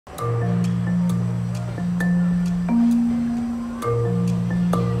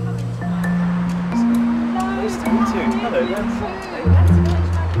very much.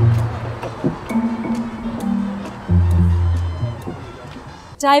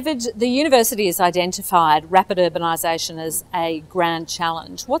 David, the university has identified rapid urbanisation as a grand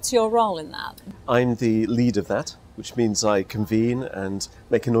challenge. What's your role in that? I'm the lead of that, which means I convene and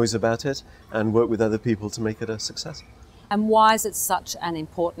make a noise about it and work with other people to make it a success. And why is it such an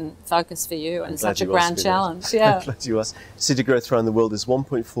important focus for you and such a grand challenge? Yeah. I'm glad you asked. City growth around the world is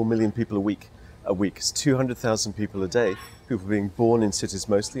 1.4 million people a week. It's 200,000 people a day, people being born in cities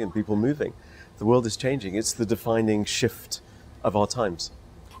mostly and people moving. The world is changing. It's the defining shift of our times.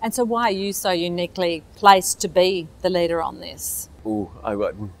 And so why are you so uniquely placed to be the leader on this?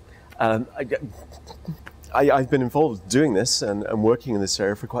 I've been involved doing this and working in this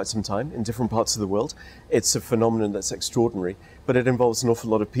area for quite some time in different parts of the world. It's a phenomenon that's extraordinary, but it involves an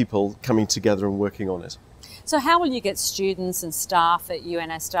awful lot of people coming together and working on it. So how will you get students and staff at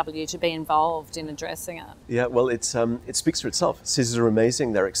UNSW to be involved in addressing it? Yeah, well, it speaks for itself. Cities are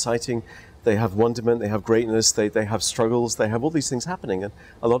amazing, they're exciting, they have wonderment, they have greatness, they have struggles, they have all these things happening. And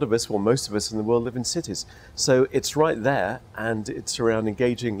a lot of us, well, most of us in the world live in cities. So it's right there, and it's around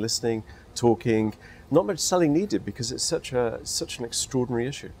engaging, listening, talking. Not much selling needed because it's such an extraordinary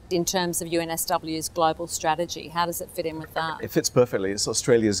issue. In terms of UNSW's global strategy, how does it fit in with that? It fits perfectly. It's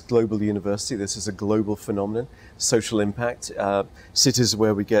Australia's global university. This is a global phenomenon, social impact, cities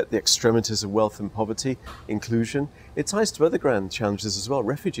where we get the extremities of wealth and poverty, inclusion. It ties to other grand challenges as well.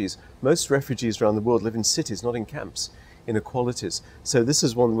 Refugees. Most refugees around the world live in cities, not in camps. Inequalities. So this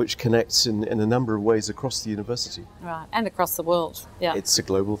is one which connects in a number of ways across the university. Right, and across the world. Yeah. It's a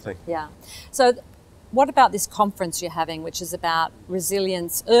global thing. Yeah. So what about this conference you're having, which is about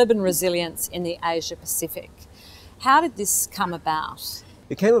resilience, urban resilience in the Asia Pacific? How did this come about?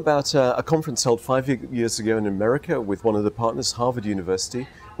 It came about a conference held 5 years ago in America with one of the partners, Harvard University.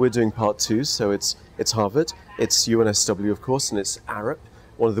 We're doing part two, so it's Harvard, it's UNSW of course, and it's ARUP,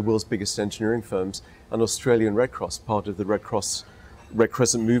 one of the world's biggest engineering firms, and Australian Red Cross, part of the Red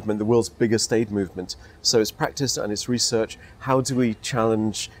Crescent movement, the world's biggest aid movement. So it's practice and it's research. How do we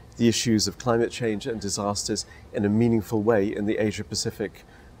challenge the issues of climate change and disasters in a meaningful way in the Asia Pacific?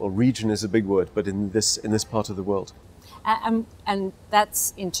 Well, region is a big word, but in this part of the world. And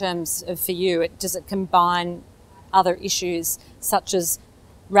that's in terms of, for you, does it combine other issues such as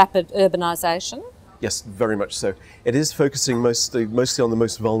rapid urbanisation? Yes, very much so. It is focusing mostly on the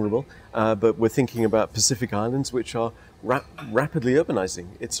most vulnerable, but we're thinking about Pacific Islands, which are rapidly urbanizing.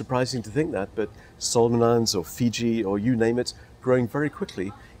 It's surprising to think that, but Solomon Islands or Fiji or you name it, growing very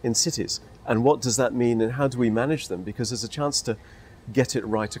quickly in cities. And what does that mean and how do we manage them? Because there's a chance to get it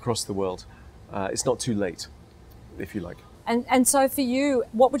right across the world. It's not too late, if you like. And so for you,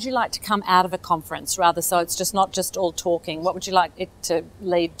 what would you like to come out of a conference, rather, so it's just not just all talking? What would you like it to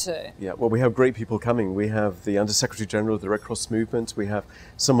lead to? Yeah, well, we have great people coming. We have the Under-Secretary General of the Red Cross Movement. We have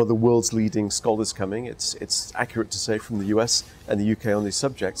some of the world's leading scholars coming. It's accurate to say from the US and the UK on these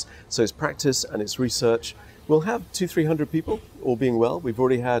subjects. So it's practice and it's research. We'll have 200-300 people, all being well. We've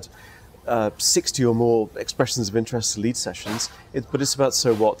already had 60 or more expressions of interest to lead sessions, but it's about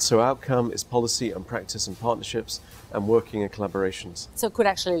so what. So outcome is policy and practice and partnerships and working and collaborations. So it could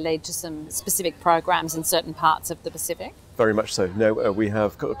actually lead to some specific programs in certain parts of the Pacific? Very much so. No, we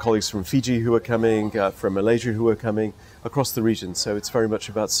have colleagues from Fiji who are coming, from Malaysia who are coming, across the region. So it's very much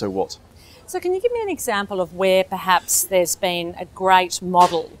about so what. So can you give me an example of where perhaps there's been a great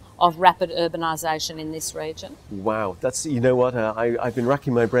model of rapid urbanisation in this region? Wow, that's, you know what, I've been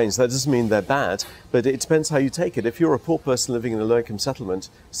racking my brains. That doesn't mean they're bad, but it depends how you take it. If you're a poor person living in a low-income settlement,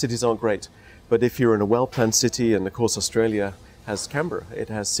 cities aren't great. But if you're in a well-planned city, and of course Australia has Canberra, it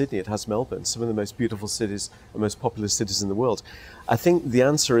has Sydney, it has Melbourne, some of the most beautiful cities, the most populous cities in the world. I think the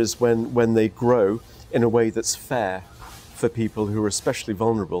answer is when they grow in a way that's fair for people who are especially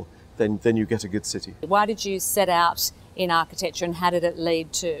vulnerable, then you get a good city. Why did you set out in architecture and how did it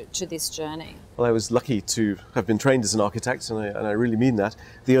lead to this journey? Well, I was lucky to have been trained as an architect, and I really mean that.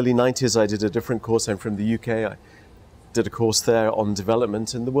 The early 90s I did a different course. I'm from the UK. I did a course there on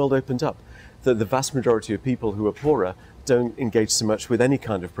development and the world opened up. The vast majority of people who are poorer don't engage so much with any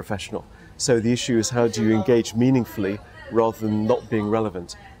kind of professional. So the issue is how do you engage meaningfully rather than not being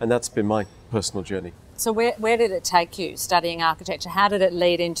relevant? And that's been my personal journey. So where did it take you studying architecture? How did it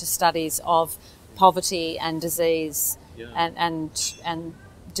lead into studies of poverty and disease and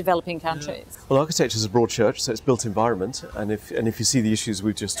developing countries? Well, architecture is a broad church, so it's built environment, and if you see the issues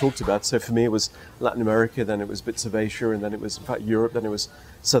we've just talked about, so for me it was Latin America, then it was bits of Asia, and then it was in fact Europe, then it was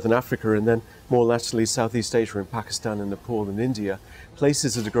Southern Africa, and then more laterally Southeast Asia and Pakistan and Nepal and India,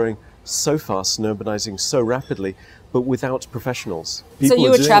 places that are growing so fast and urbanizing so rapidly but without professionals. So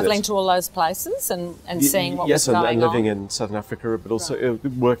you were travelling this. to all those places and seeing what was going on? Yes, and living in Southern Africa, but also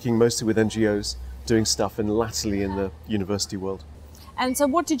working mostly with NGOs, doing stuff, and latterly in the university world. And so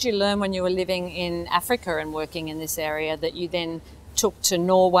what did you learn when you were living in Africa and working in this area that you then took to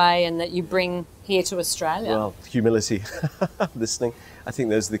Norway and that you bring here to Australia? Well, humility, listening. I think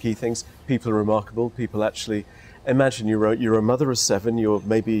those are the key things. People are remarkable. People actually, imagine you're a mother of 7, you're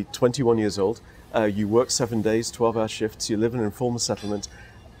maybe 21 years old, you work 7 days, 12-hour shifts, you live in an informal settlement.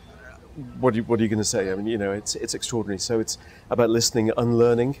 What are you going to say? I mean, it's extraordinary. So it's about listening,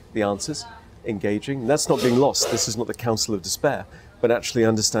 unlearning the answers, engaging. And that's not being lost. This is not the counsel of despair, but actually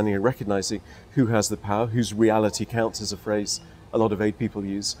understanding and recognizing who has the power, whose reality counts, is a phrase a lot of aid people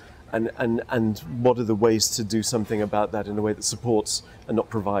use, and what are the ways to do something about that in a way that supports and not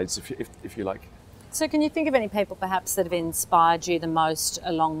provides, if you like. So can you think of any people perhaps that have inspired you the most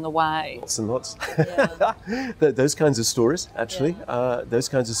along the way? Lots and lots. Yeah. Those kinds of stories, actually. Yeah. Those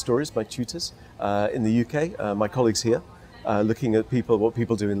kinds of stories, my tutors in the UK, my colleagues here, looking at what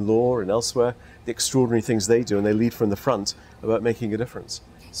people do in law and elsewhere, the extraordinary things they do, and they lead from the front about making a difference.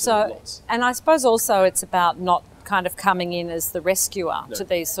 So and I suppose also it's about not kind of coming in as the rescuer to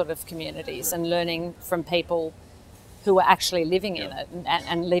these sort of communities and learning from people who are actually living in it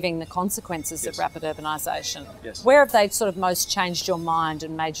and living the consequences of rapid urbanisation. Yes. Where have they sort of most changed your mind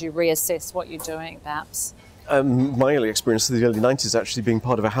and made you reassess what you're doing, perhaps? My early experience in the early 90s actually being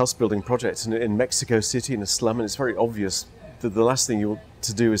part of a house building project in Mexico City in a slum, and it's very obvious that the last thing you want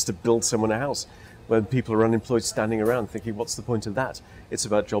to do is to build someone a house when people are unemployed standing around thinking, what's the point of that? It's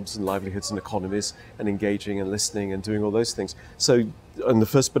about jobs and livelihoods and economies and engaging and listening and doing all those things. So in the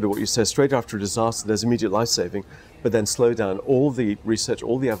first bit of what you said, straight after a disaster, there's immediate life-saving, but then slow down. All the research,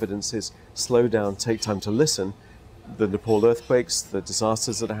 all the evidence is slow down, take time to listen. The Nepal earthquakes, the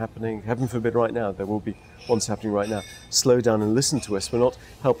disasters that are happening, heaven forbid right now, there will be ones happening right now. Slow down and listen to us. We're not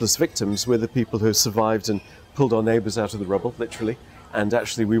helpless victims. We're the people who have survived and pulled our neighbours out of the rubble, literally. And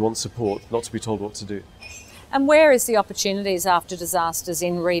actually we want support, not to be told what to do. And where is the opportunities after disasters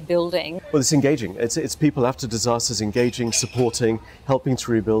in rebuilding? Well, it's engaging. It's people after disasters engaging, supporting, helping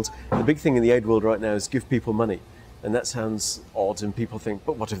to rebuild. The big thing in the aid world right now is give people money. And that sounds odd, and people think,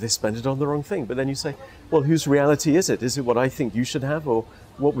 but what if they spend it on the wrong thing? But then you say, well, whose reality is it? Is it what I think you should have, or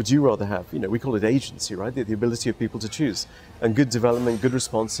what would you rather have? We call it agency, right? The ability of people to choose. And good development, good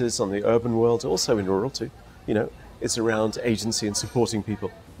responses on the urban world, also in rural too. It's around agency and supporting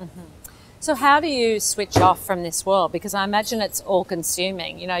people. Mm-hmm. So how do you switch off from this world? Because I imagine it's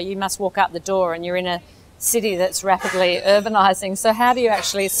all-consuming. You must walk out the door and you're in a city that's rapidly urbanising. So how do you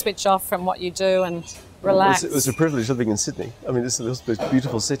actually switch off from what you do and relax? It was a privilege living in Sydney. I mean, this is a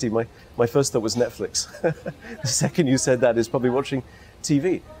beautiful city. My first thought was Netflix. The second you said that is probably watching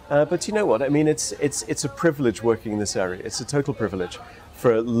TV. But you know what? I mean, it's a privilege working in this area. It's a total privilege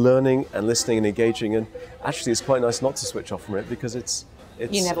for learning and listening and engaging. And actually, it's quite nice not to switch off from it because it's a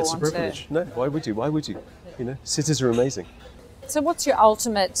privilege. No, why would you? Why would you? Cities are amazing. So what's your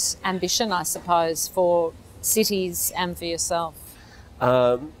ultimate ambition, I suppose, for cities and for yourself?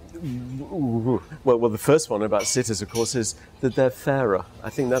 Well, the first one about cities, of course, is that they're fairer. I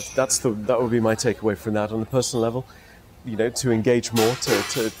think that would be my takeaway from that on a personal level. To engage more,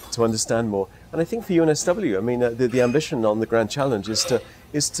 to understand more. And I think for UNSW, I mean, the ambition on the Grand Challenge is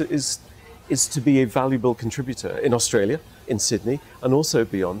to be a valuable contributor in Australia, in Sydney, and also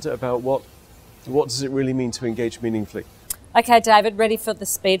beyond about what does it really mean to engage meaningfully. Okay, David, ready for the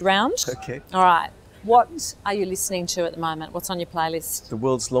speed round? Okay. All right. What are you listening to at the moment? What's on your playlist? The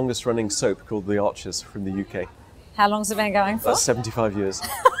world's longest running soap called The Archers from the UK. How long's it been going for? That's 75 years.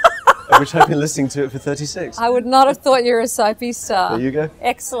 Which I've been listening to it for 36. I would not have thought you were a soapy star. There you go.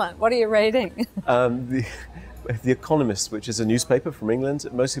 Excellent. What are you reading? The Economist, which is a newspaper from England,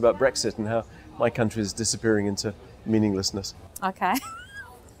 mostly about Brexit and how my country is disappearing into meaninglessness. Okay.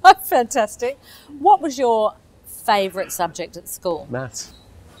 Fantastic. What was your favourite subject at school? Maths.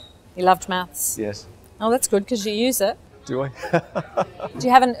 You loved maths? Yes. Oh, that's good because you use it. Do I? Do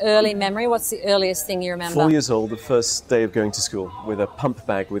you have an early memory? What's the earliest thing you remember? 4 years old, the first day of going to school, with a pump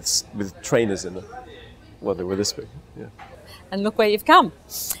bag with trainers in it. Well, they were this big. Yeah. And look where you've come.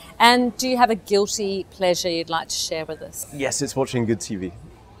 And do you have a guilty pleasure you'd like to share with us? Yes, it's watching good TV,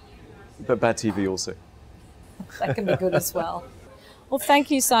 but bad TV also. That can be good as well. Well,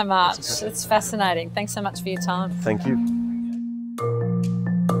 thank you so much. It's fascinating. Thanks so much for your time. Thank you.